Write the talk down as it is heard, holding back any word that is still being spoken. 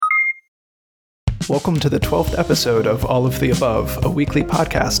Welcome to the 12th episode of All of the Above, a weekly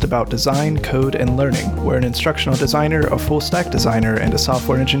podcast about design, code, and learning, where an instructional designer, a full-stack designer, and a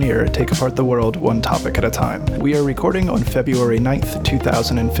software engineer take apart the world one topic at a time. We are recording on February 9th,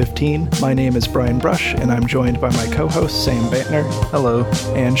 2015. My name is Brian Brush, and I'm joined by my co-hosts Sam Bantner. Hello.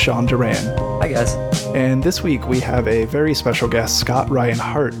 And Sean Duran. Hi, guys. And this week we have a very special guest, Scott Ryan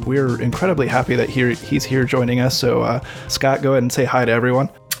Hart. We're incredibly happy that he's here joining us. So, Scott, go ahead and say hi to everyone.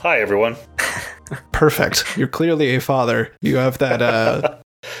 Hi, everyone. Perfect. You're clearly a father. You have that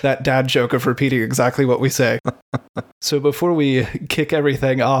that dad joke of repeating exactly what we say. So before we kick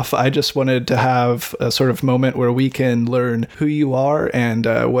everything off, I just wanted to have a sort of moment where we can learn who you are and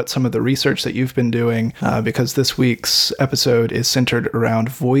what some of the research that you've been doing, because this week's episode is centered around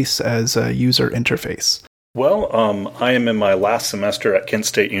voice as a user interface. Well, I am in my last semester at Kent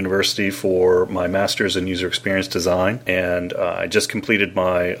State University for my master's in user experience design, and I just completed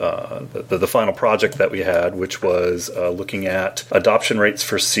my the final project that we had, which was looking at adoption rates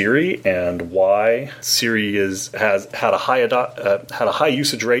for Siri and why Siri had a high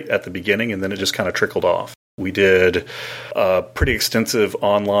usage rate at the beginning, and then it just kind of trickled off. We did a pretty extensive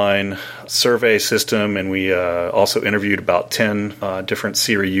online survey system, and we also interviewed about 10 different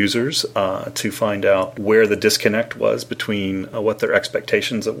Siri users to find out where the disconnect was between what their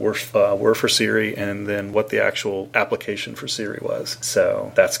expectations were for Siri and then what the actual application for Siri was.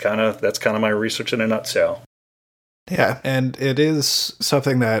 So that's kind of my research in a nutshell. Yeah, and it is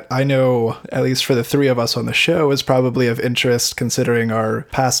something that I know, at least for the three of us on the show, is probably of interest considering our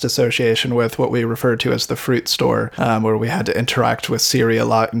past association with what we refer to as the fruit store, where we had to interact with Siri a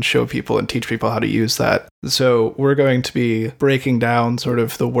lot and show people and teach people how to use that. So we're going to be breaking down sort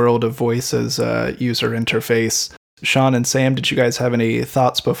of the world of voice as a user interface. Sean and Sam, did you guys have any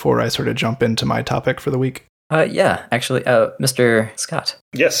thoughts before I sort of jump into my topic for the week? Yeah, actually, Mr. Scott.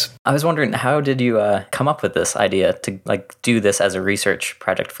 Yes. I was wondering, how did you come up with this idea to do this as a research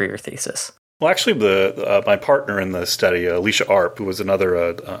project for your thesis? Well, actually, my partner in the study, Alicia Arp, who was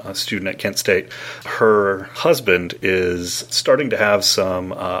another student at Kent State, her husband is starting to have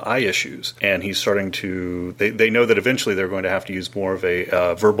some eye issues, and he's starting to. They know that eventually they're going to have to use more of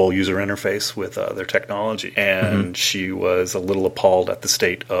a verbal user interface with their technology, and she was a little appalled at the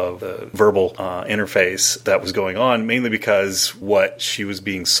state of the verbal interface that was going on, mainly because what she was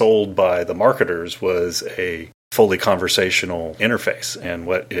being sold by the marketers was a fully conversational interface, and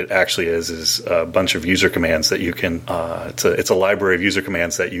what it actually is a bunch of user commands that you can it's a library of user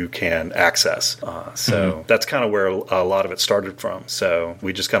commands that you can access, so that's kind of where a lot of it started from, so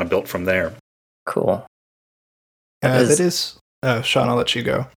we just kind of built from there. Cool. That is Sean, I'll let you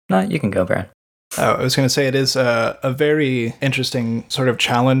go. No, you can go, Brad. I was going to say it is a very interesting sort of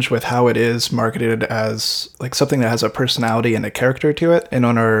challenge with how it is marketed as like something that has a personality and a character to it. And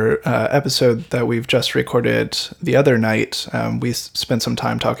on our episode that we've just recorded the other night, we spent some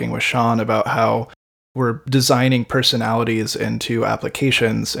time talking with Sean about how we're designing personalities into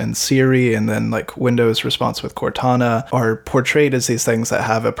applications, and Siri and then like Windows response with Cortana are portrayed as these things that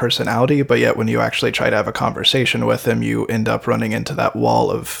have a personality, but yet when you actually try to have a conversation with them, you end up running into that wall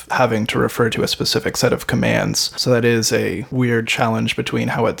of having to refer to a specific set of commands. So that is a weird challenge between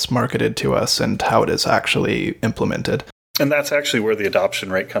how it's marketed to us and how it is actually implemented. And that's actually where the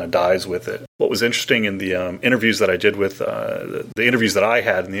adoption rate kind of dies with it. What was interesting in the interviews that I did with the interviews that I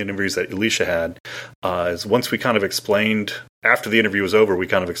had and the interviews that Alicia had is once we kind of explained, after the interview was over, we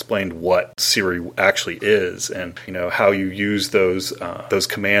kind of explained what Siri actually is, and how you use those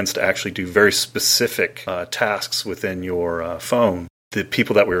commands to actually do very specific tasks within your phone. The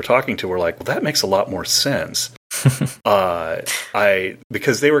people that we were talking to were like, well, that makes a lot more sense.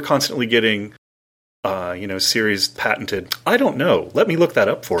 Because they were constantly getting Siri's patented, I don't know, let me look that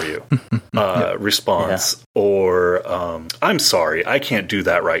up for you, response, or I'm sorry, I can't do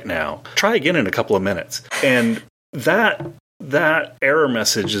that right now. Try again in a couple of minutes. And that error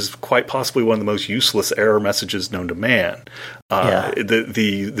message is quite possibly one of the most useless error messages known to man.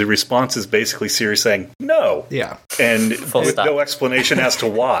 The response is basically Siri saying, no. Yeah. And with no explanation as to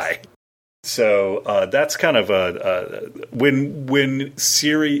why. So that's kind of when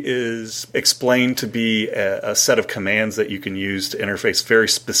Siri is explained to be a set of commands that you can use to interface very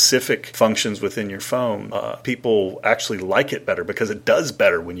specific functions within your phone, people actually like it better because it does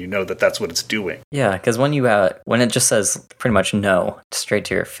better when you know that that's what it's doing. Yeah, because when it just says pretty much no straight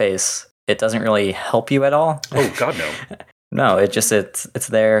to your face, it doesn't really help you at all. Oh God, no. No, it's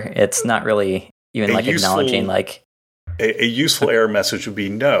there. It's not really even acknowledging like. A useful error message would be,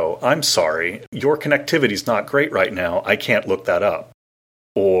 no, I'm sorry, your connectivity is not great right now. I can't look that up.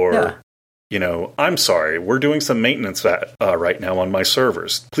 Or I'm sorry, we're doing some maintenance right now on my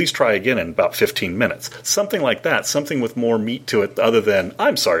servers. Please try again in about 15 minutes. Something like that, something with more meat to it other than,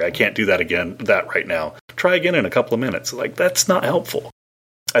 I'm sorry, I can't do that right now. Try again in a couple of minutes. Like, that's not helpful.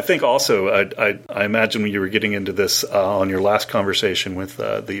 I think also, I imagine when you were getting into this on your last conversation with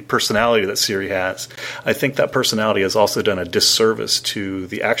the personality that Siri has, I think that personality has also done a disservice to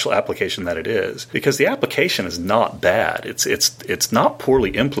the actual application that it is, because the application is not bad. It's not poorly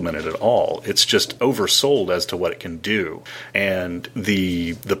implemented at all. It's just oversold as to what it can do, and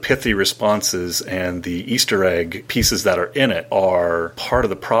the pithy responses and the Easter egg pieces that are in it are part of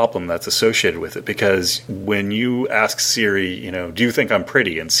the problem that's associated with it. Because when you ask Siri, do you think I'm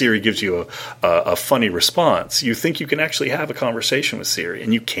pretty? And Siri gives you a funny response, you think you can actually have a conversation with Siri,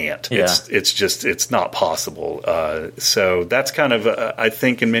 and you can't. Yeah. It's not possible. So that's kind of, I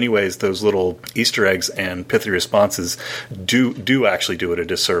think in many ways, those little Easter eggs and pithy responses do actually do it a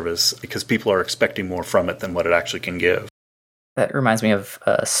disservice, because people are expecting more from it than what it actually can give. That reminds me of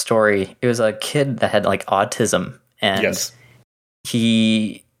a story. It was a kid that had like autism, and yes.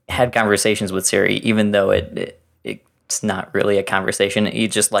 He had conversations with Siri, even though it's not really a conversation. He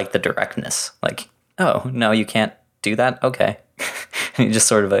just liked the directness. Like, oh, no, you can't do that? Okay. He just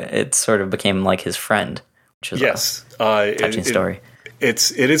it sort of became like his friend, which is a touching story.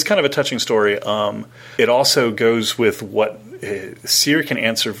 It is kind of a touching story. It also goes with what Siri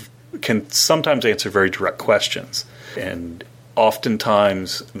can sometimes answer very direct questions. And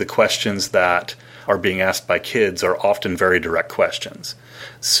oftentimes the questions that are being asked by kids are often very direct questions.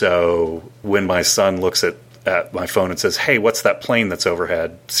 So when my son looks at my phone and says, hey, what's that plane that's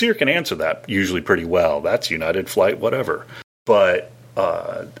overhead? Siri can answer that usually pretty well. That's United Flight, whatever. But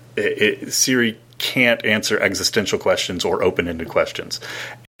Siri can't answer existential questions or open-ended questions.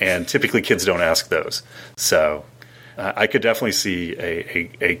 And typically kids don't ask those. So I could definitely see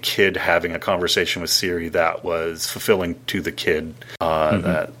a kid having a conversation with Siri that was fulfilling to the kid,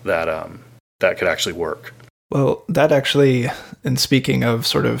 that could actually work. Well, that actually, and speaking of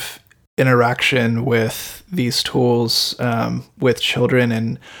sort of interaction with these tools with children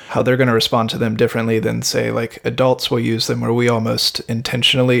and how they're going to respond to them differently than, say, like adults will use them, where we almost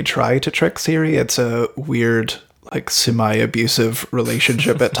intentionally try to trick Siri. It's a weird, like semi-abusive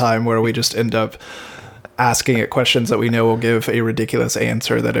relationship at time where we just end up asking it questions that we know will give a ridiculous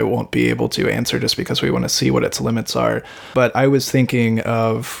answer that it won't be able to answer just because we want to see what its limits are. But I was thinking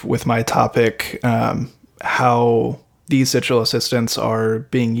of, with my topic, how these digital assistants are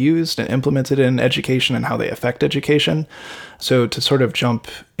being used and implemented in education and how they affect education. So to sort of jump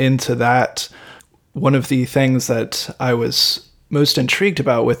into that, one of the things that I was most intrigued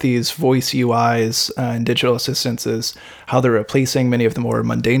about with these voice UIs and digital assistants is how they're replacing many of the more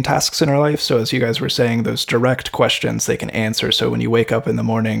mundane tasks in our life. So as you guys were saying, those direct questions they can answer. So when you wake up in the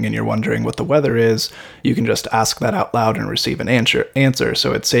morning and you're wondering what the weather is, you can just ask that out loud and receive an answer.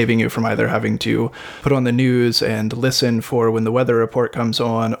 So it's saving you from either having to put on the news and listen for when the weather report comes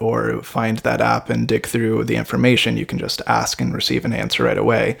on, or find that app and dig through the information. You can just ask and receive an answer right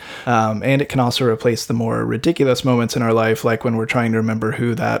away. And it can also replace the more ridiculous moments in our life, like when we're trying to remember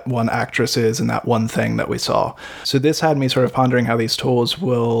who that one actress is and that one thing that we saw. So this had me sort of pondering how these tools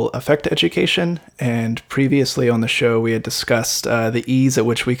will affect education. And previously on the show, we had discussed the ease at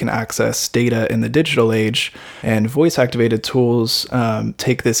which we can access data in the digital age, and voice-activated tools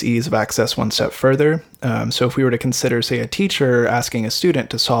take this ease of access one step further. So if we were to consider, say, a teacher asking a student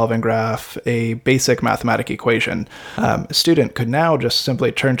to solve and graph a basic mathematical equation, a student could now just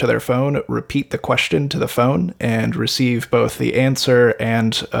simply turn to their phone, repeat the question to the phone, and receive both the answer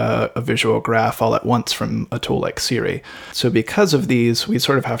and a visual graph all at once from a tool like Siri. So because of these, we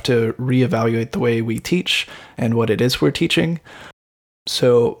sort of have to reevaluate the way we teach and what it is we're teaching.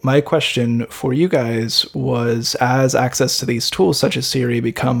 So my question for you guys was, as access to these tools such as Siri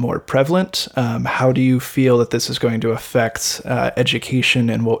become more prevalent, how do you feel that this is going to affect education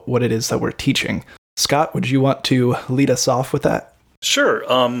and what it is that we're teaching? Scott, would you want to lead us off with that? Sure.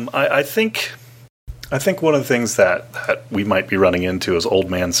 I think one of the things that we might be running into is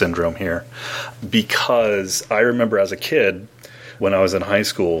old man syndrome here, because I remember as a kid, when I was in high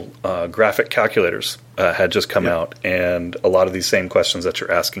school, graphic calculators had just come out, and a lot of these same questions that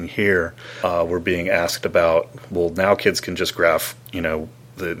you're asking here were being asked about. Well, now kids can just graph, the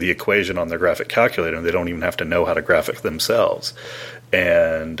equation on their graphic calculator, and they don't even have to know how to graph it themselves.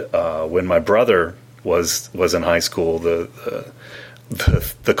 And when my brother was in high school,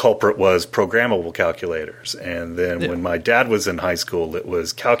 the culprit was programmable calculators. And then when my dad was in high school, it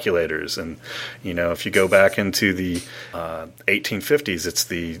was calculators. And, if you go back into the 1850s, it's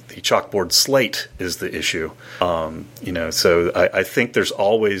the chalkboard slate is the issue. So I think there's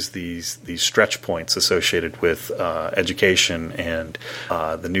always these stretch points associated with education and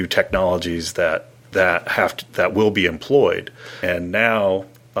the new technologies that will be employed. And now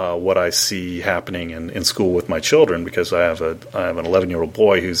what I see happening in school with my children, because I have an 11-year-old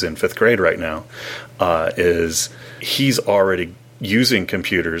boy who's in 5th grade right now, is he's already using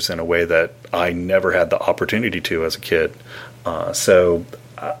computers in a way that I never had the opportunity to as a kid. So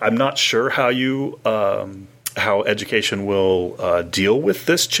I'm not sure how education will deal with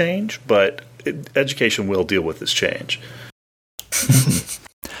this change, but education will deal with this change.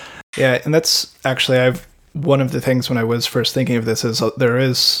 Yeah, and that's actually one of the things when I was first thinking of this is there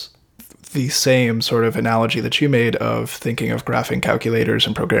is the same sort of analogy that you made of thinking of graphing calculators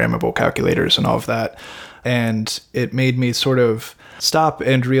and programmable calculators and all of that. And it made me sort of stop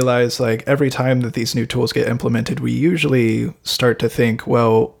and realize, like, every time that these new tools get implemented, we usually start to think,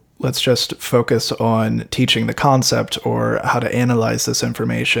 well, let's just focus on teaching the concept or how to analyze this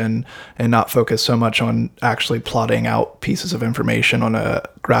information and not focus so much on actually plotting out pieces of information on a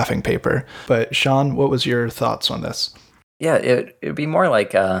graphing paper. But Sean, what was your thoughts on this? Yeah, it'd be more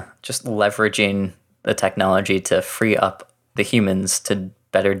like just leveraging the technology to free up the humans to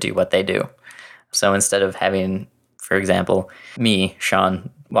better do what they do. So instead of having, for example, me, Sean,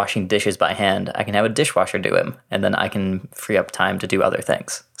 washing dishes by hand, I can have a dishwasher do them, and then I can free up time to do other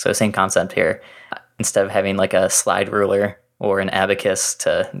things. So same concept here. Instead of having like a slide ruler or an abacus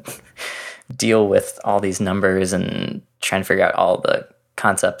to deal with all these numbers and trying to figure out all the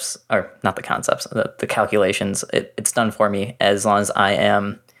concepts, or not the concepts, the calculations, it's done for me as long as I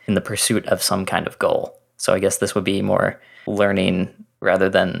am in the pursuit of some kind of goal. So I guess this would be more learning rather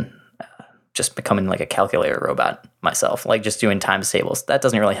than just becoming like a calculator robot myself, like just doing times tables. That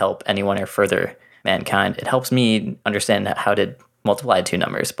doesn't really help anyone or further mankind. It helps me understand how to multiply two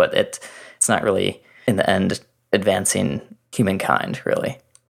numbers, but it's not really, in the end, advancing humankind, really.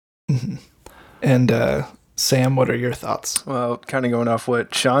 Mm-hmm. And Sam, what are your thoughts? Well, kind of going off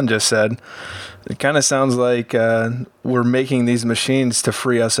what Sean just said, it kind of sounds like we're making these machines to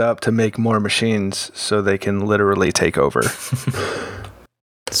free us up to make more machines so they can literally take over.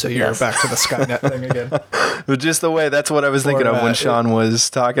 So you're back to the Skynet thing again. But just the way, that's what I was thinking of when Sean was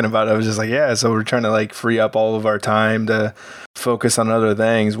talking about it. I was just like, yeah, so we're trying to like free up all of our time to focus on other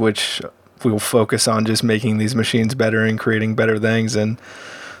things, which we'll focus on just making these machines better and creating better things. And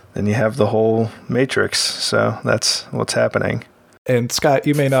then you have the whole matrix. So that's what's happening. And Scott,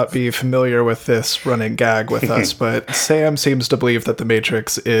 you may not be familiar with this running gag with us, but Sam seems to believe that The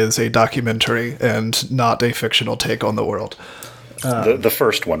Matrix is a documentary and not a fictional take on the world. The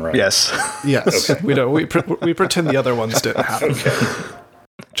first one, right? Yes. Yes. Okay. We pretend the other ones didn't happen.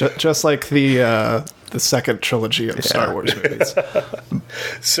 Okay. Just like the second trilogy of Star Wars movies.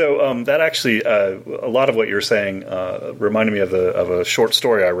 So that actually, a lot of what you're saying reminded me of a short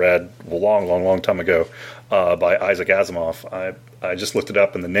story I read a long time ago by Isaac Asimov. I just looked it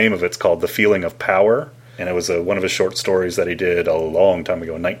up, and the name of it's called "The Feeling of Power." And it was one of his short stories that he did a long time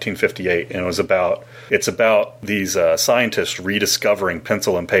ago in 1958. And it's about these scientists rediscovering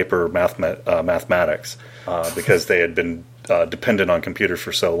pencil and paper mathematics because they had been dependent on computers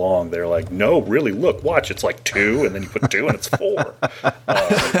for so long. They're like, no, really, look, watch, it's like 2, and then you put 2 and it's 4.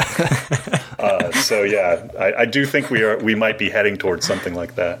 So yeah, I do think we might be heading towards something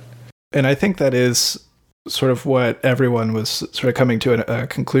like that. And I think that is sort of what everyone was sort of coming to a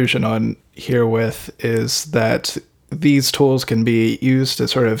conclusion on here with, is that these tools can be used to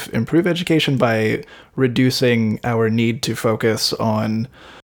sort of improve education by reducing our need to focus on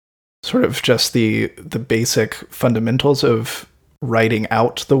sort of just the basic fundamentals of writing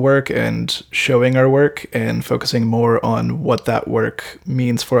out the work and showing our work, and focusing more on what that work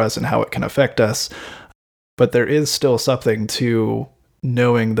means for us and how it can affect us. But there is still something to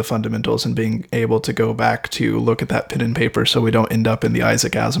knowing the fundamentals and being able to go back to look at that pen and paper so we don't end up in the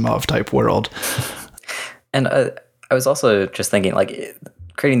Isaac Asimov type world. And I was also just thinking, like,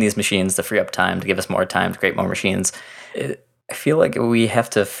 creating these machines to free up time, to give us more time to create more machines. I feel like we have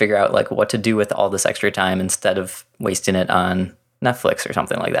to figure out like what to do with all this extra time instead of wasting it on Netflix or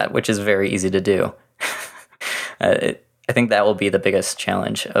something like that, which is very easy to do. I think that will be the biggest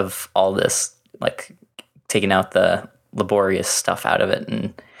challenge of all this, like taking out the laborious stuff out of it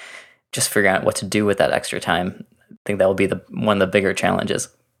and just figuring out what to do with that extra time. I think that will be one of the bigger challenges.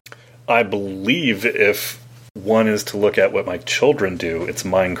 I believe if one is to look at what my children do, it's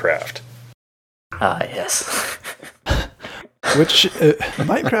Minecraft. Ah, yes. Which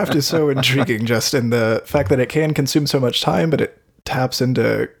Minecraft is so intriguing just in the fact that it can consume so much time, but it taps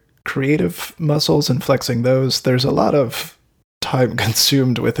into creative muscles and flexing those. There's a lot of time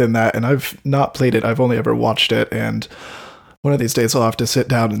consumed within that, and I've not played it. I've only ever watched it, and one of these days I'll have to sit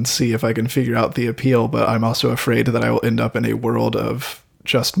down and see if I can figure out the appeal, but I'm also afraid that I will end up in a world of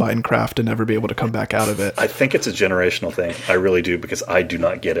just Minecraft and never be able to come back out of it. I think it's a generational thing. I really do, because I do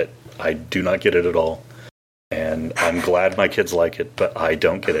not get it. I do not get it at all. And I'm glad my kids like it, but I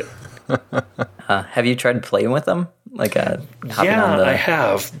don't get it. Have you tried playing with them? Like, I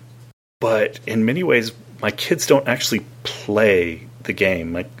have, but in many ways, my kids don't actually play the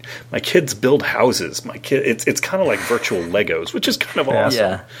game. My kids build houses. It's kind of like virtual Legos, which is kind of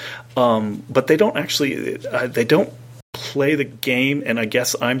awesome. Yeah. But they don't actually they don't play the game, and I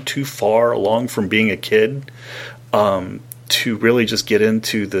guess I'm too far along from being a kid to really just get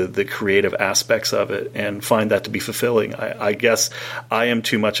into the creative aspects of it and find that to be fulfilling. I guess I am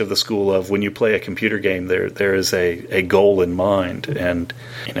too much of the school of when you play a computer game, there is a goal in mind, and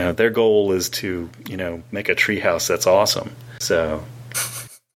their goal is to make a treehouse that's awesome. So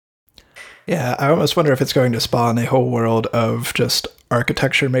yeah, I almost wonder if it's going to spawn a whole world of just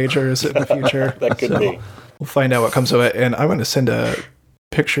architecture majors in the future. That could be. We'll find out what comes of it, and I'm going to send a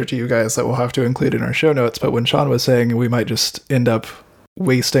picture to you guys that we'll have to include in our show notes. But when Sean was saying we might just end up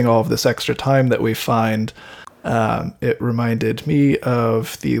wasting all of this extra time that we find, it reminded me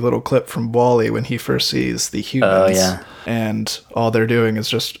of the little clip from WALL-E when he first sees the humans. And all they're doing is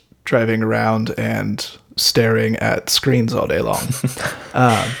just driving around and staring at screens all day long.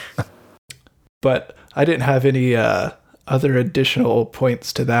 But I didn't have any other additional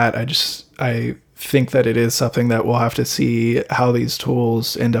points to that. I think that it is something that we'll have to see how these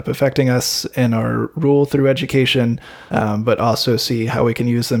tools end up affecting us in our rule through education, but also see how we can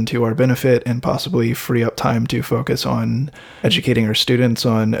use them to our benefit and possibly free up time to focus on educating our students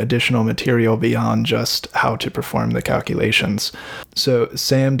on additional material beyond just how to perform the calculations. So,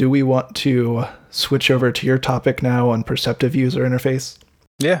 Sam, do we want to switch over to your topic now on perceptive user interface?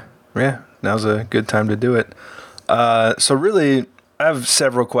 Yeah. Now's a good time to do it. So really, I have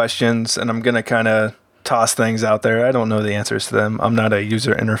several questions, and I'm going to kind of toss things out there. I don't know the answers to them. I'm not a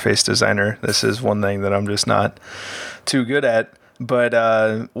user interface designer. This is one thing that I'm just not too good at. But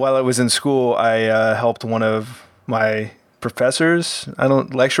while I was in school, I helped one of my professors,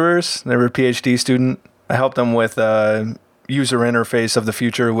 lecturers, they were a PhD student. I helped them with user interface of the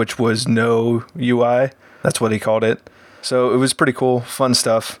future, which was no UI. That's what he called it. So it was pretty cool, fun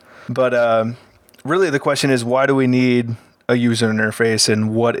stuff. But really the question is, why do we need a user interface,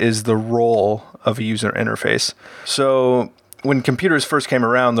 and what is the role of a user interface? So when computers first came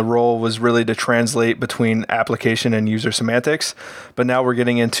around, the role was really to translate between application and user semantics. But now we're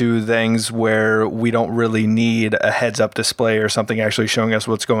getting into things where we don't really need a heads-up display or something actually showing us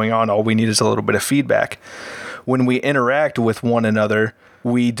what's going on. All we need is a little bit of feedback. When we interact with one another,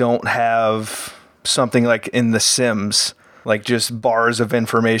 we don't have something like in The Sims, like just bars of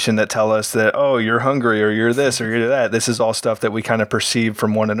information that tell us that, oh, you're hungry, or you're this, or you're that. This is all stuff that we kind of perceive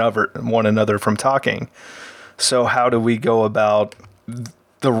from one another from talking. So how do we go about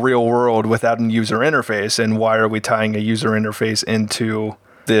the real world without a user interface? And why are we tying a user interface into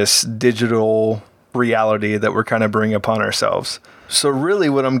this digital reality that we're kind of bringing upon ourselves? So really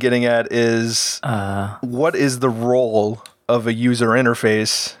what I'm getting at is, what is the role of a user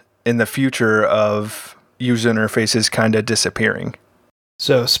interface in the future of user interfaces kind of disappearing?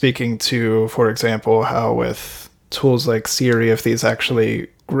 So speaking to, for example, how with tools like Siri, if these actually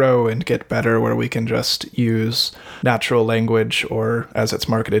grow and get better, where we can just use natural language, or as it's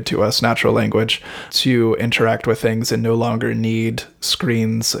marketed to us, natural language, to interact with things and no longer need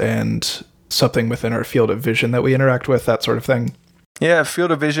screens and something within our field of vision that we interact with, that sort of thing. Yeah,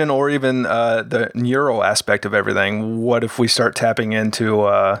 field of vision, or even the neural aspect of everything. What if we start tapping into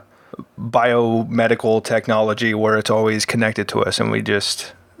biomedical technology where it's always connected to us and we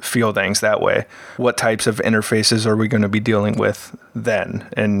just feel things that way? What types of interfaces are we going to be dealing with then?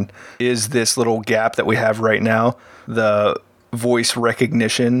 And is this little gap that we have right now, the voice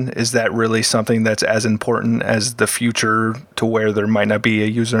recognition, is that really something that's as important as the future, to where there might not be a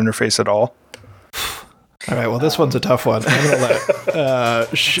user interface at all? All right, well, this one's a tough one. I'm going to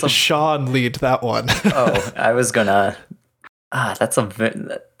let Sean lead that one. I was going to... I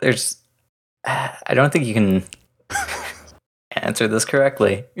don't think you can answer this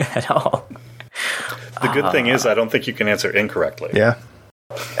correctly at all. The good thing is, I don't think you can answer incorrectly. Yeah.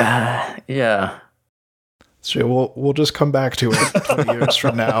 Yeah. So we'll just come back to it 20 years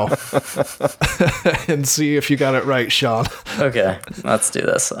from now and see if you got it right, Sean. Okay, let's do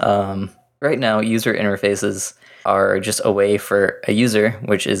this. Right now, user interfaces are just a way for a user,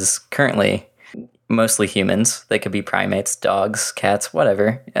 which is currently mostly humans, they could be primates, dogs, cats,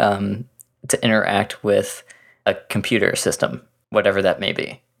 whatever, to interact with a computer system, whatever that may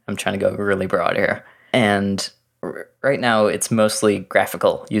be. I'm trying to go really broad here. And right now, it's mostly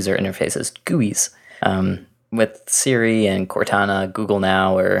graphical user interfaces, GUIs, with Siri and Cortana, Google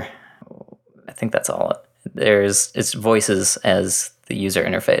Now, or I think that's all. It's voices as the user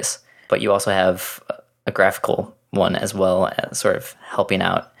interface, but you also have a graphical one as well, as sort of helping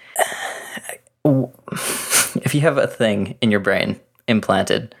out. If you have a thing in your brain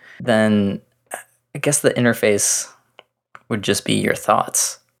implanted, then I guess the interface would just be your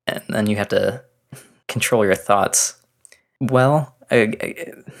thoughts, and then you have to control your thoughts. Well,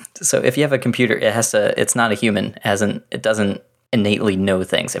 so if you have a computer, it's not a human, it doesn't innately know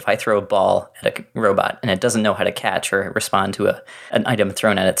things. If I throw a ball at a robot and it doesn't know how to catch or respond to an item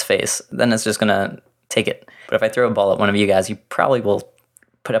thrown at its face, then it's just going to take it. But if I throw a ball at one of you guys, you probably will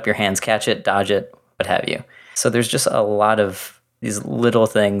put up your hands, catch it, dodge it, what have you. So there's just a lot of these little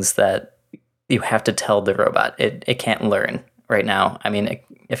things that you have to tell the robot. It can't learn right now. I mean,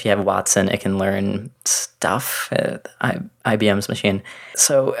 if you have Watson, it can learn stuff, IBM's machine.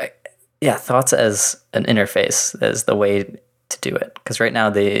 So yeah, thoughts as an interface is the way to do it. Because right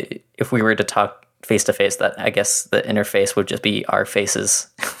now, if we were to talk face to face, that I guess the interface would just be our faces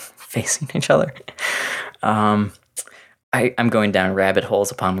facing each other. I'm going down rabbit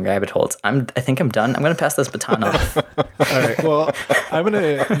holes upon rabbit holes. I think I'm done. I'm going to pass this baton off. All right. Well, I'm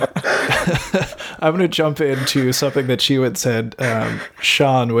gonna jump into something that you had said,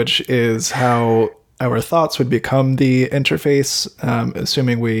 Sean, which is how our thoughts would become the interface,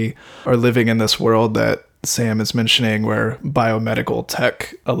 assuming we are living in this world that Sam is mentioning, where biomedical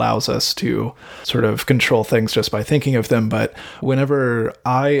tech allows us to sort of control things just by thinking of them. But whenever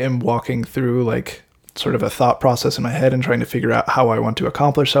I am walking through like sort of a thought process in my head and trying to figure out how I want to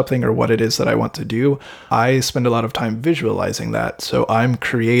accomplish something or what it is that I want to do, I spend a lot of time visualizing that. So I'm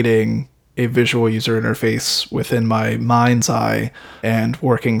creating a visual user interface within my mind's eye and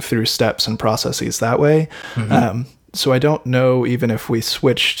working through steps and processes that way. Mm-hmm. So I don't know, even if we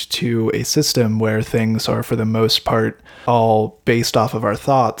switched to a system where things are for the most part all based off of our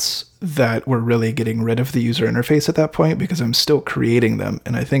thoughts, that we're really getting rid of the user interface at that point, because I'm still creating them.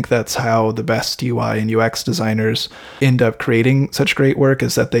 And I think that's how the best UI and UX designers end up creating such great work,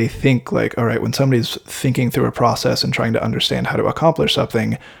 is that they think like, all right, when somebody's thinking through a process and trying to understand how to accomplish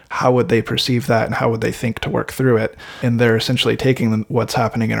something, how would they perceive that and how would they think to work through it? And they're essentially taking what's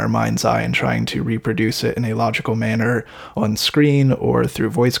happening in our mind's eye and trying to reproduce it in a logical manner on screen or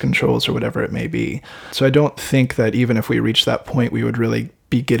through voice controls or whatever it may be. So I don't think that even if we reach that point, we would really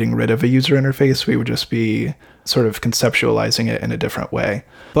be getting rid of a user interface. We would just be sort of conceptualizing it in a different way.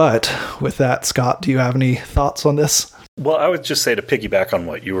 But with that, Scott, do you have any thoughts on this? Well, I would just say, to piggyback on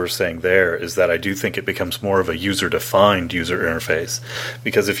what you were saying there, is that I do think it becomes more of a user-defined user interface.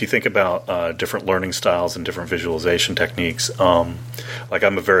 Because if you think about different learning styles and different visualization techniques, like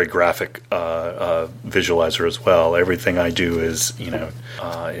I'm a very graphic visualizer as well. Everything I do is,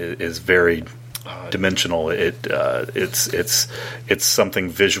 is very dimensional. It's something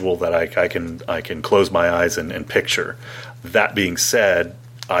visual that I can close my eyes and picture. That being said,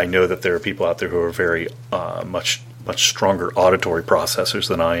 I know that there are people out there who are very much stronger auditory processors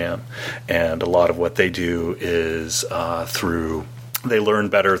than I am, and a lot of what they do is they learn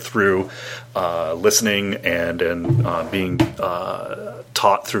better through listening and being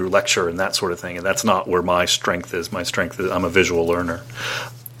taught through lecture and that sort of thing. And that's not where my strength is. My strength is I'm a visual learner.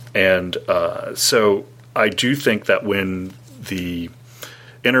 And so I do think that when the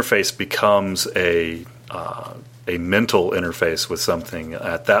interface becomes a mental interface with something,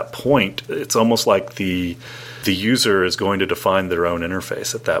 at that point, it's almost like the user is going to define their own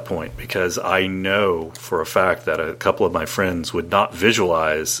interface at that point, because I know for a fact that a couple of my friends would not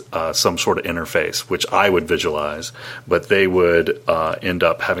visualize some sort of interface, which I would visualize, but they would end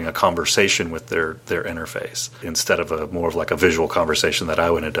up having a conversation with their interface instead of more of like a visual conversation that I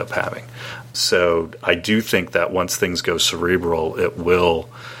would end up having. So I do think that once things go cerebral, it will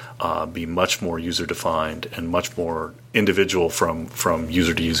be much more user-defined and much more individual from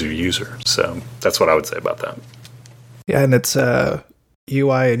user to user to user. So that's what I would say about that. Yeah, and it's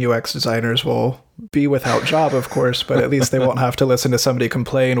UI and UX designers will be without job, of course, but at least they won't have to listen to somebody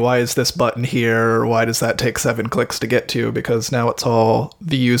complain, why is this button here, or why does that take 7 clicks to get to, because now it's all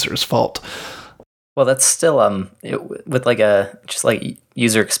the user's fault. Well, that's still with like just like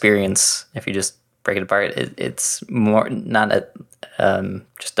user experience, if you just break it apart, it's more not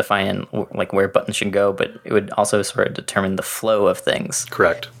just defining like where buttons should go, but it would also sort of determine the flow of things.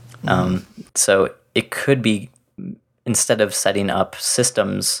 Correct. So it could be instead of setting up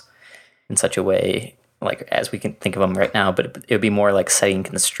systems in such a way, like as we can think of them right now, but it would be more like setting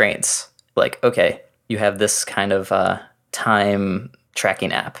constraints. Like, okay, you have this kind of time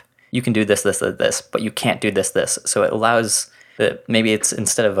tracking app. You can do this, but you can't do this. So it allows that maybe it's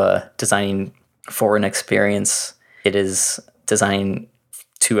instead of designing for an experience, it is designing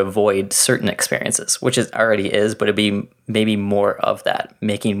to avoid certain experiences, which it already is, but it'd be maybe more of that,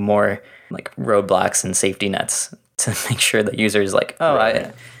 making more like roadblocks and safety nets to make sure the user is like, oh,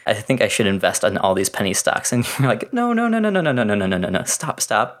 right. I think I should invest in all these penny stocks. And you're like, no,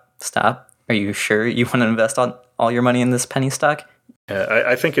 stop. Are you sure you want to invest all your money in this penny stock?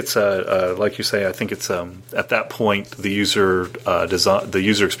 I think it's like you say. I think it's at that point the user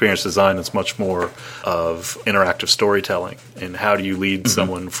experience design is much more of interactive storytelling, and how do you lead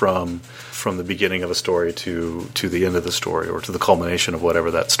someone from the beginning of a story to the end of the story, or to the culmination of whatever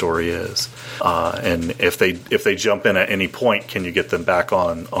that story is. And if they jump in at any point, can you get them back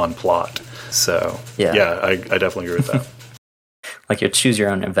on plot? So I definitely agree with that. Like your choose your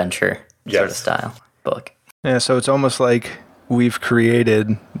own adventure sort of style book. Yeah, so it's almost like we've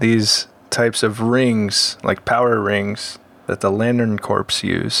created these types of rings, like power rings, that the Lantern Corps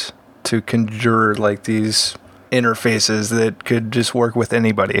use to conjure like these interfaces that could just work with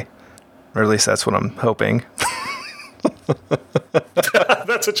anybody. Or at least that's what I'm hoping.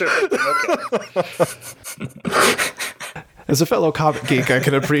 That's what you're hoping. Okay. As a fellow comic geek, I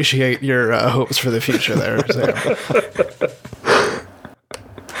can appreciate your hopes for the future there, Sam.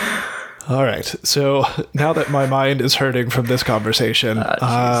 All right, so now that my mind is hurting from this conversation,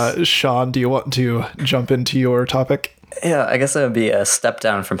 Sean, do you want to jump into your topic? Yeah, I guess it would be a step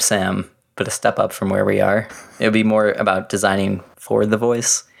down from Sam, but a step up from where we are. It would be more about designing for the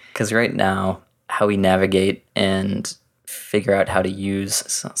voice, because right now, how we navigate and figure out how to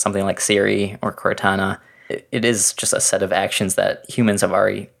use something like Siri or Cortana, it is just a set of actions that humans have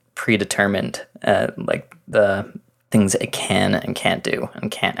already predetermined, like the things it can and can't do and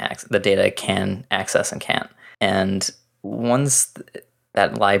can't access, the data it can access and can't. And once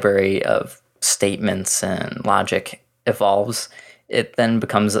that library of statements and logic evolves, it then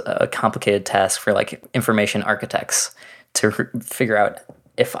becomes a complicated task for like information architects to figure out,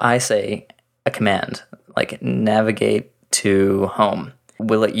 if I say a command, like navigate to home,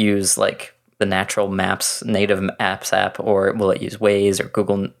 will it use like the natural maps, native apps app, or will it use Waze or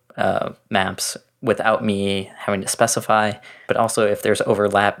Google Maps without me having to specify? But also if there's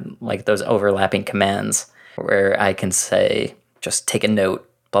overlap, like those overlapping commands where I can say, just take a note,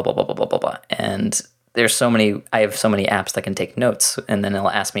 blah, blah, blah, blah, blah, blah, blah. And I have so many apps that can take notes, and then it'll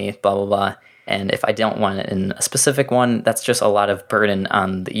ask me blah, blah, blah. And if I don't want it in a specific one, that's just a lot of burden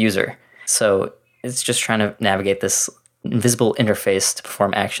on the user. So it's just trying to navigate this invisible interface to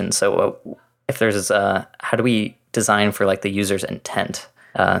perform action. So if there's how do we design for like the user's intent?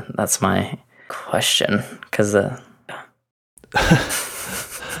 That's my question, because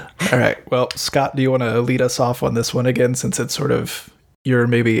All right, well, Scott, do you want to lead us off on this one again, since it's sort of your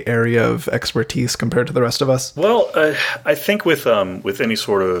maybe area of expertise compared to the rest of us? Well, I think with any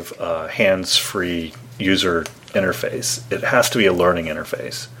sort of hands-free user interface, it has to be a learning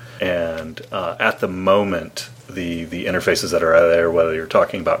interface. And at the moment, the interfaces that are out there, whether you're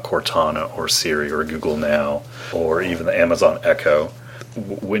talking about Cortana or Siri or Google Now or even the Amazon Echo,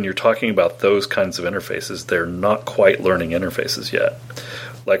 when you're talking about those kinds of interfaces, they're not quite learning interfaces yet.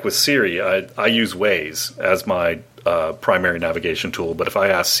 Like with Siri, I use Waze as my primary navigation tool, but if I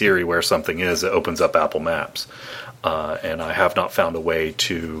ask Siri where something is, it opens up Apple Maps. And I have not found a way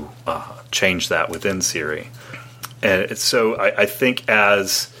to change that within Siri. And so I think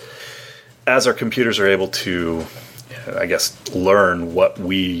as our computers are able to, I guess, learn what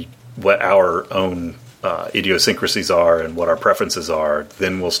our own idiosyncrasies are and what our preferences are,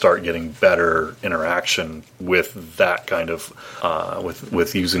 then we'll start getting better interaction with that kind of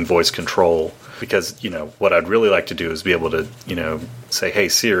with using voice control. Because what I'd really like to do is be able to say, hey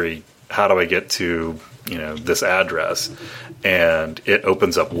Siri, how do I get to this address, and it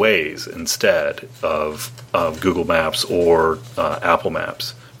opens up Waze instead of Google Maps or Apple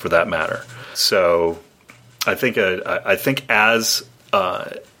Maps for that matter. So I think as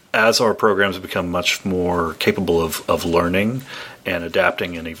our programs become much more capable of learning and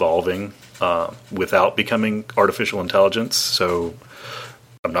adapting and evolving without becoming artificial intelligence. So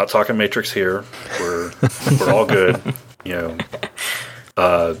I'm not talking Matrix here. We're all good,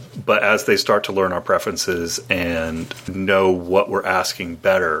 but as they start to learn our preferences and know what we're asking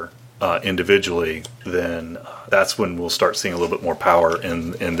better individually, then that's when we'll start seeing a little bit more power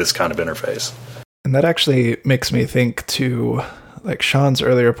in this kind of interface. And that actually makes me think to like Sean's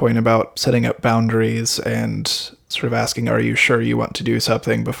earlier point about setting up boundaries and sort of asking, are you sure you want to do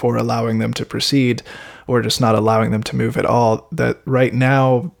something before allowing them to proceed, or just not allowing them to move at all. That right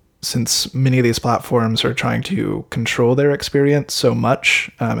now, since many of these platforms are trying to control their experience so much,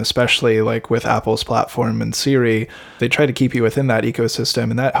 especially like with Apple's platform and Siri, they try to keep you within that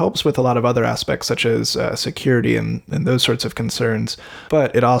ecosystem. And that helps with a lot of other aspects such as security and those sorts of concerns.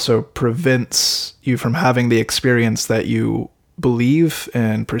 But it also prevents you from having the experience that you believe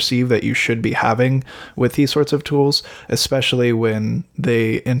and perceive that you should be having with these sorts of tools, especially when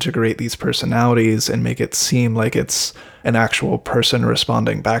they integrate these personalities and make it seem like it's an actual person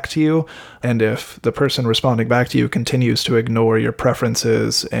responding back to you. And if the person responding back to you continues to ignore your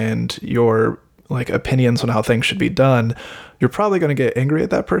preferences and your like opinions on how things should be done, you're probably going to get angry at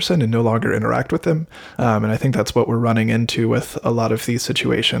that person and no longer interact with them. And I think that's what we're running into with a lot of these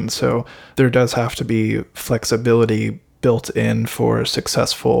situations. So there does have to be flexibility built in for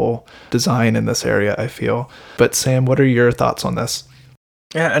successful design in this area, I feel. But Sam, what are your thoughts on this?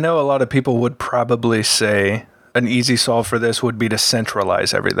 Yeah, I know a lot of people would probably say an easy solve for this would be to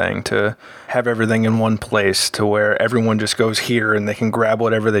centralize everything, to have everything in one place to where everyone just goes here and they can grab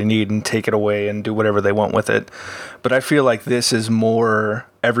whatever they need and take it away and do whatever they want with it. But I feel like this is more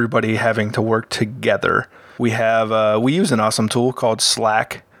everybody having to work together. We use an awesome tool called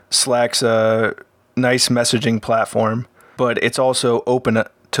Slack. Slack's a nice messaging platform, but it's also open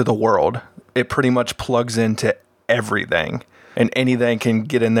to the world. It pretty much plugs into everything, and anything can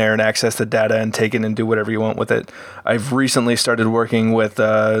get in there and access the data and take it and do whatever you want with it. I've recently started working with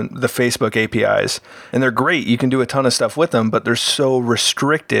the Facebook APIs, and they're great. You can do a ton of stuff with them, but they're so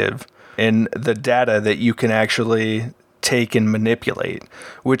restrictive in the data that you can actually take and manipulate,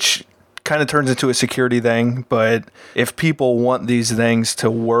 which kind of turns into a security thing. But if people want these things to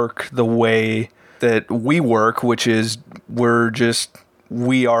work the way that we work, which is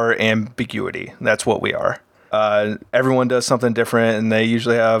we are ambiguity. That's what we are. Everyone does something different, and they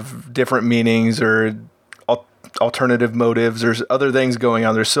usually have different meanings or alternative motives. There's other things going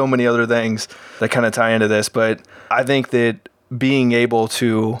on. There's so many other things that kind of tie into this. But I think that being able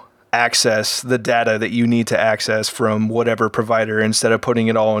to access the data that you need to access from whatever provider, instead of putting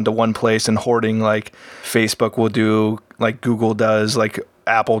it all into one place and hoarding like Facebook will do, like Google does, like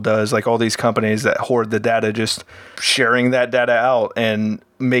Apple does, like all these companies that hoard the data, just sharing that data out and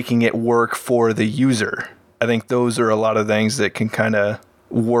making it work for the user. I think those are a lot of things that can kind of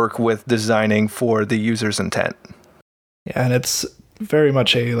work with designing for the user's intent. Yeah, and it's very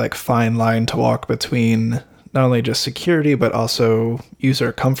much a like fine line to walk between not only just security, but also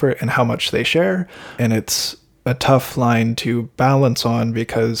user comfort and how much they share. And it's a tough line to balance on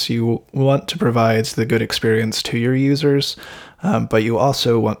because you want to provide the good experience to your users, but you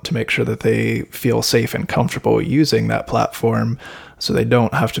also want to make sure that they feel safe and comfortable using that platform, so they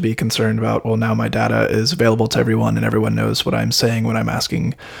don't have to be concerned about, well, now my data is available to everyone and everyone knows what I'm saying when I'm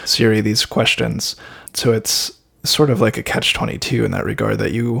asking Siri these questions. So it's sort of like a catch-22 in that regard,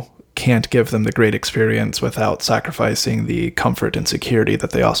 that you can't give them the great experience without sacrificing the comfort and security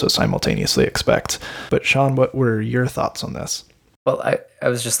that they also simultaneously expect. But Sean, what were your thoughts on this? Well, I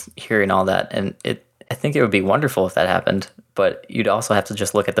was just hearing all that, and I think it would be wonderful if that happened, but you'd also have to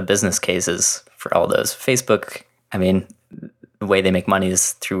just look at the business cases for all those. Facebook, I mean, the way they make money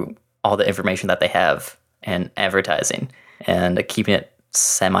is through all the information that they have and advertising and keeping it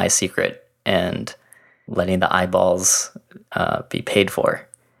semi-secret and letting the eyeballs be paid for.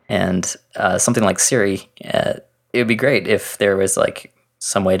 And something like Siri, it would be great if there was like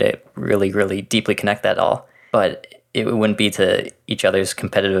some way to really, really deeply connect that all. But it wouldn't be to each other's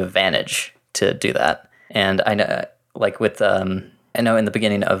competitive advantage to do that. And I know, like with, I know in the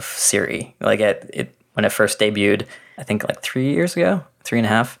beginning of Siri, like when it first debuted, I think like 3 years ago,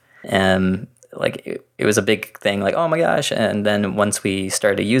 3.5, like it was a big thing, like, oh my gosh. And then once we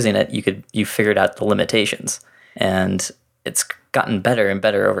started using it, you figured out the limitations, and it's gotten better and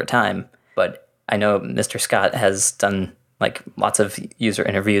better over time. But I know Mr. Scott has done like lots of user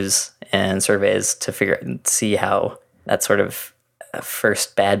interviews and surveys to see how that sort of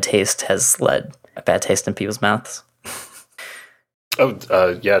first bad taste has led a bad taste in people's mouths.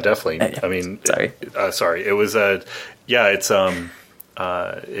 Yeah, definitely. I mean, sorry. It was it's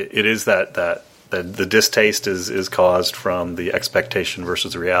it is that the distaste is caused from the expectation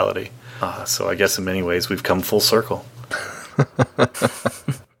versus reality. So I guess in many ways we've come full circle.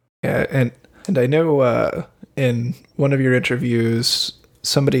 Yeah, and I know in one of your interviews,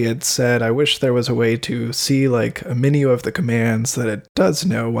 somebody had said, I wish there was a way to see like a menu of the commands that it does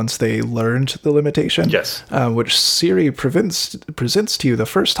know once they learned the limitation. Yes. Which Siri presents to you the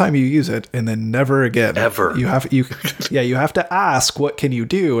first time you use it, and then never again. Ever. You have to ask, what can you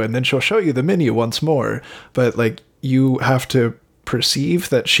do? And then she'll show you the menu once more. But like, you have to perceive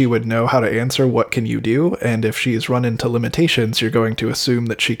that she would know how to answer what can you do, and if she's run into limitations, you're going to assume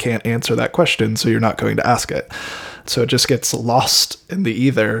that she can't answer that question, so you're not going to ask it. So it just gets lost in the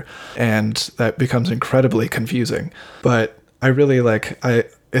ether, and that becomes incredibly confusing. But I really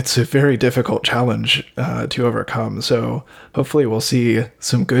it's a very difficult challenge to overcome. So hopefully we'll see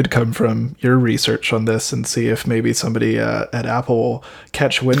some good come from your research on this, and see if maybe somebody at Apple will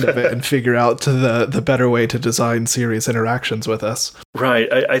catch wind of it and figure out the better way to design Siri's interactions with us.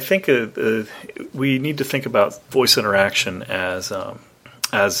 Right. I think we need to think about voice interaction as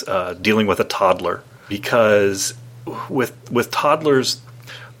dealing with a toddler, because with toddlers,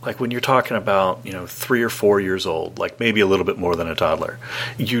 like when you're talking about, 3 or 4 years old, like maybe a little bit more than a toddler,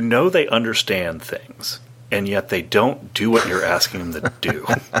 they understand things, and yet they don't do what you're asking them to do.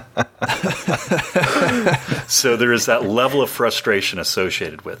 So there is that level of frustration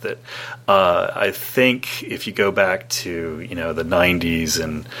associated with it. I think if you go back to, the 90s,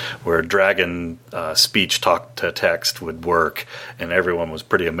 and where Dragon speech talk to text would work, and everyone was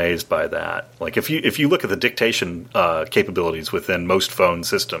pretty amazed by that. Like if you look at the dictation capabilities within most phone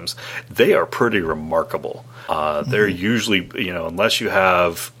systems, they are pretty remarkable. They're usually, unless you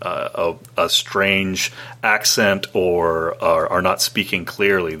have a strange accent or are not speaking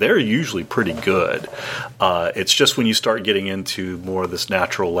clearly, they're usually pretty good. It's just when you start getting into more of this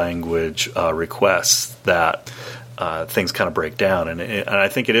natural language requests that things kind of break down, and I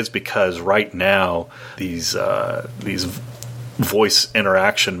think it is because right now these voice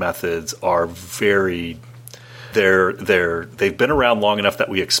interaction methods are they've been around long enough that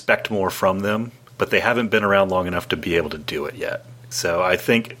we expect more from them, but they haven't been around long enough to be able to do it yet. So I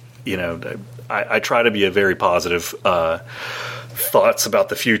think, I try to be a very positive thoughts about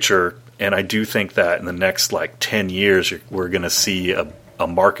the future, and I do think that in the next 10 years we're going to see a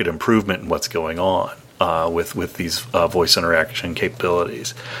market improvement in what's going on with these voice interaction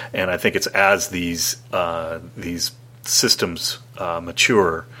capabilities. And I think it's as these systems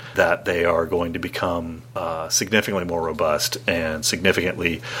mature that they are going to become significantly more robust and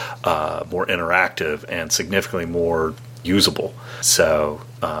significantly more interactive and significantly more usable. So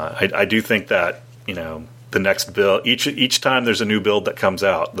I do think that the next build, each time there's a new build that comes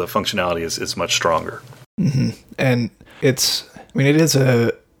out, the functionality is much stronger. Mm-hmm. And it is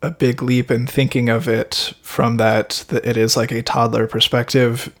a big leap in thinking of it from that it is like a toddler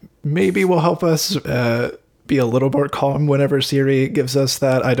perspective. Maybe will help us be a little more calm whenever Siri gives us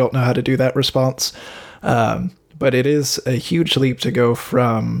that "I don't know how to do that" response. But it is a huge leap to go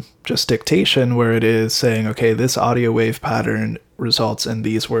from just dictation, where it is saying, okay, this audio wave pattern results in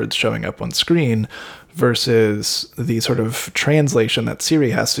these words showing up on screen, versus the sort of translation that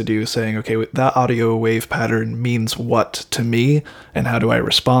Siri has to do, saying, okay, that audio wave pattern means what to me, and how do I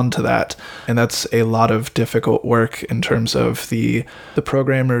respond to that? And that's a lot of difficult work in terms of the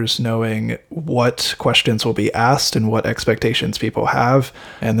programmers knowing what questions will be asked and what expectations people have,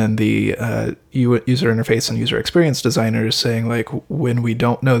 and then the user interface and user experience designers saying, like, when we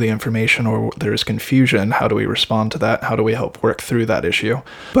don't know the information or there's confusion, how do we respond to that? How do we help work through that issue?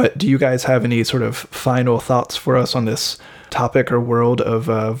 But do you guys have any sort of final thoughts for us on this topic or world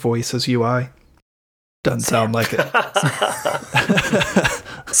of voice as UI? Doesn't sound like it.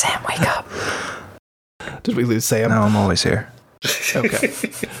 Sam, wake up. Did we lose Sam? No, I'm always here. Okay.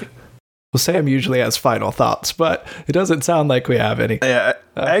 Well, Sam usually has final thoughts, but it doesn't sound like we have any. Yeah,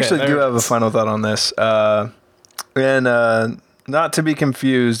 I actually do have a final thought on this. And not to be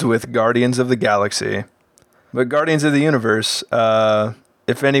confused with Guardians of the Galaxy, but Guardians of the Universe.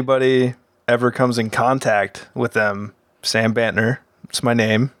 If anybody ever comes in contact with them, Sam Bantner, it's my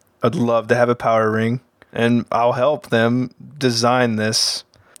name. I'd love to have a power ring, and I'll help them design this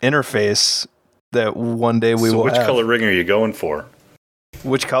interface that one day we will have. So which color ring are you going for?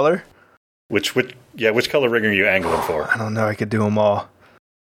 Which color? Which color ring are you angling for? I don't know. I could do them all.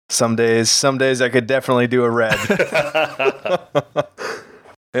 Some days I could definitely do a red.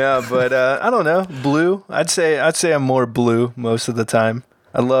 Yeah, but I don't know. Blue. I'd say I'm more blue most of the time.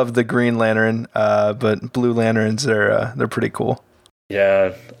 I love the Green Lantern, but Blue Lanterns they're pretty cool.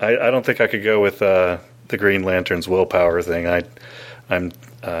 Yeah, I don't think I could go with the Green Lantern's willpower thing. I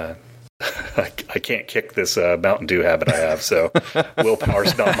can't kick this Mountain Dew habit I have, so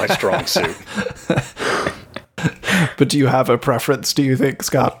willpower's not my strong suit. But do you have a preference, do you think,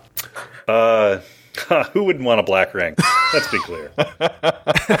 Scott? Who wouldn't want a black ring? Let's be clear.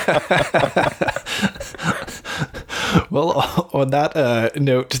 Well, on that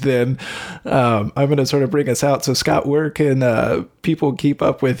note, then, I'm going to sort of bring us out. So, Scott, where can people keep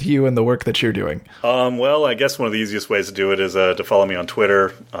up with you and the work that you're doing? Well, I guess one of the easiest ways to do it is to follow me on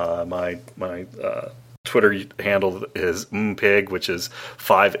Twitter. My Twitter handle is mpig, which is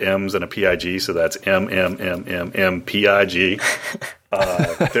 5 M's and a PIG, so that's MMMMMPIG.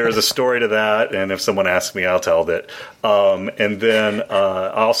 There is a story to that, and if someone asks me, I'll tell it. And then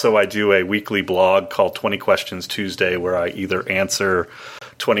also I do a weekly blog called 20 Questions Tuesday, where I either answer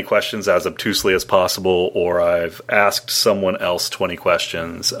 20 questions as obtusely as possible, or I've asked someone else 20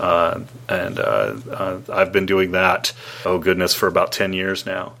 questions. And I've been doing that, oh goodness, for about 10 years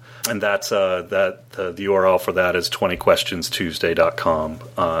now. And that's the URL for that is 20questionstuesday.com.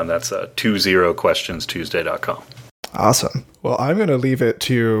 That's 20questionstuesday.com. Awesome. Well, I'm going to leave it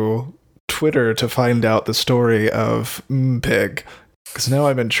to Twitter to find out the story of Pig, because now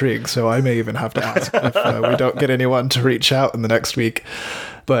I'm intrigued, so I may even have to ask if we don't get anyone to reach out in the next week.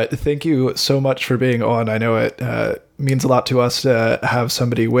 But thank you so much for being on. I know it means a lot to us to have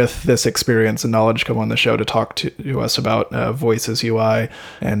somebody with this experience and knowledge come on the show to talk to us about Voices UI.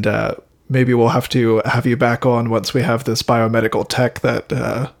 And maybe we'll have to have you back on once we have this biomedical tech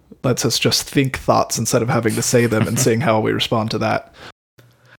that lets us just think thoughts instead of having to say them and seeing how we respond to that.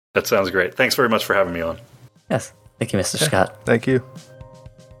 That sounds great. Thanks very much for having me on. Yes. Thank you, Mr. Scott. Thank you.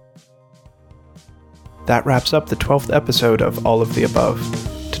 That wraps up the 12th episode of All of the Above.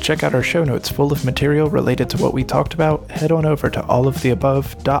 To check out our show notes full of material related to what we talked about, head on over to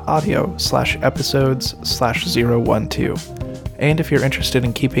alloftheabove.audio/episodes/012. And if you're interested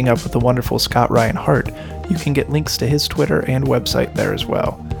in keeping up with the wonderful Scott Ryan Hart, you can get links to his Twitter and website there as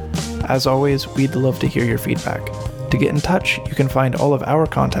well. As always, we'd love to hear your feedback. To get in touch, you can find all of our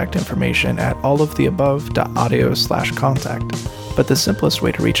contact information at alloftheabove.audio/contact. But the simplest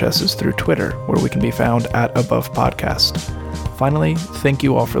way to reach us is through Twitter, where we can be found at Above Podcast. Finally, thank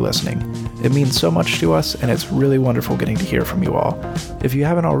you all for listening. It means so much to us, and it's really wonderful getting to hear from you all. If you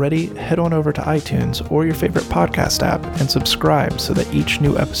haven't already, head on over to iTunes or your favorite podcast app and subscribe so that each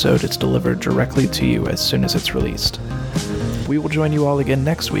new episode is delivered directly to you as soon as it's released. We will join you all again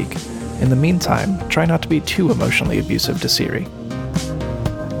next week. In the meantime, try not to be too emotionally abusive to Siri.